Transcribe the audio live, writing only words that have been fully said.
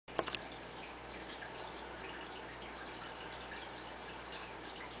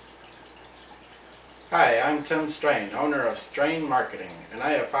Hi, I'm Tim Strain, owner of Strain Marketing, and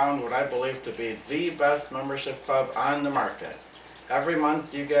I have found what I believe to be the best membership club on the market. Every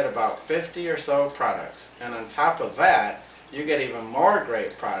month you get about 50 or so products, and on top of that, you get even more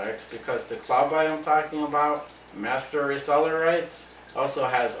great products because the club I am talking about, Master Reseller Rights, also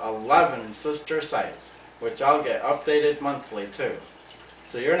has 11 sister sites, which I'll get updated monthly too.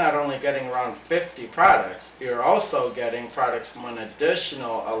 So you're not only getting around 50 products, you're also getting products from an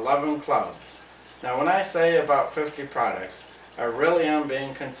additional 11 clubs. Now when I say about 50 products, I really am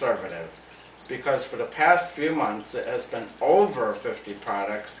being conservative because for the past few months it has been over 50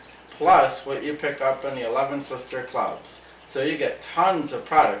 products plus what you pick up in the 11 sister clubs. So you get tons of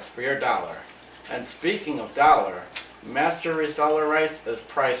products for your dollar. And speaking of dollar, Master Reseller Rights is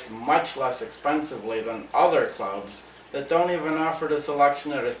priced much less expensively than other clubs that don't even offer the selection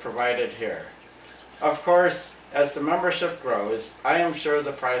that is provided here. Of course, as the membership grows, I am sure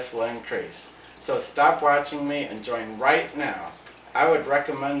the price will increase. So stop watching me and join right now. I would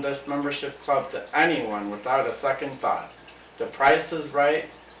recommend this membership club to anyone without a second thought. The price is right,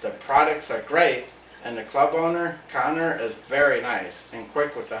 the products are great, and the club owner, Connor, is very nice and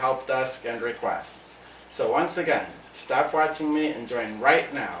quick with the help desk and requests. So once again, stop watching me and join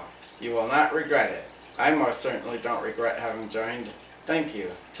right now. You will not regret it. I most certainly don't regret having joined. Thank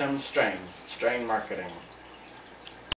you, Tim Strain, Strain Marketing.